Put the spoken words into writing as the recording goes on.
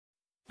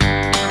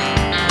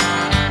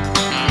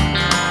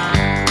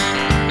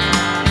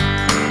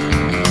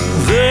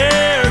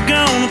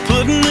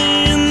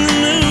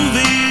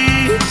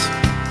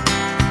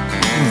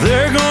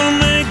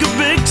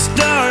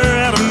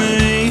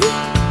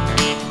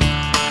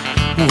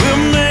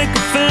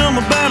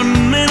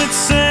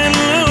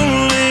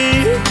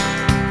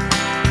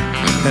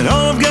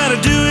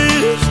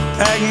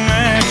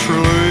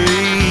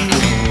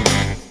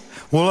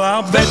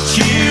I'll bet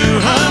you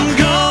I'm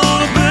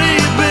gonna be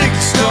a big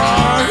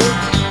star.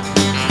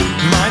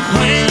 Might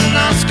win an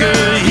Oscar,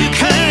 you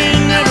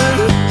can't never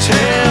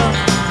tell.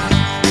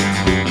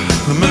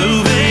 The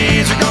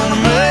movies are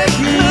gonna make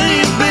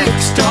me a big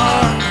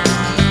star,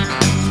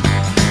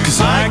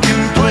 'cause I can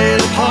play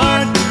the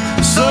part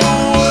so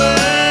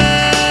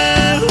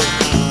well.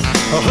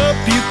 I hope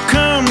you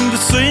come to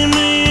see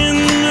me in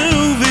the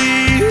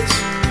movies,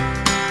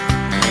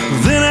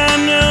 then I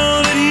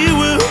know that you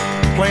will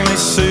plainly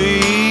see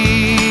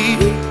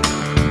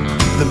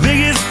the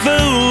biggest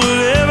fool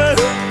that ever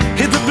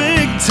hit the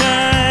big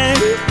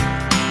time,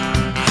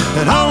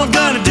 and all I've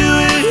got to do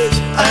is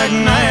act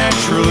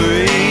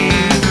naturally.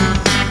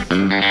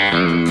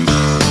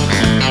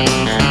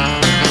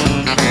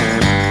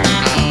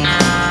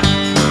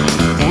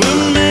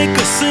 We'll make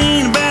a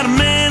scene about a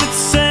man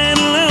that's sad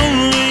and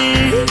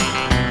lonely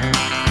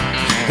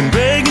and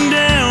breaking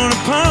down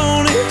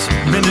upon his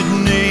bended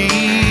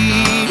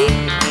knee.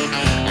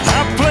 I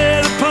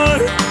play the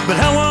part, but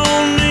I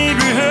won't need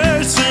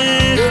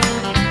rehearsing,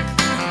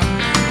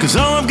 'cause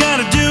all I've got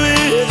to do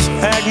is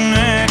act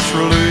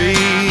naturally.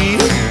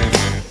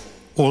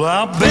 Well,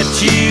 I'll bet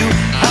you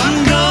I'm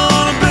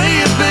gonna be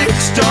a big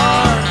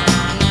star.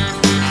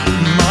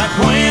 Might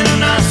win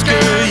an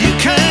Oscar, you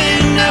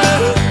can't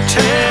never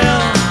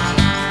tell.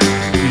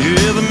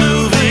 Yeah, the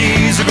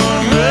movies are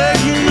gonna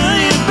make me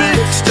a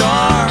big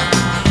star,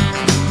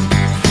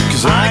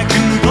 'cause I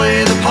can play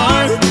the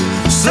part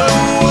so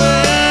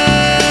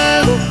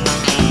well.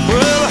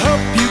 Well, I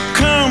hope you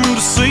come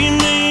to see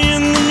me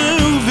in the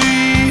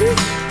movies,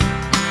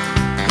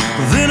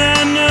 then I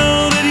know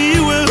that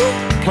you will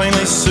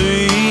plainly see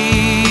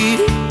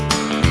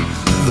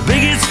the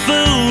biggest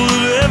fool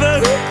that ever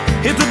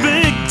hit the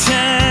big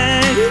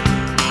time,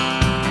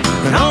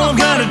 and all I've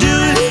got to do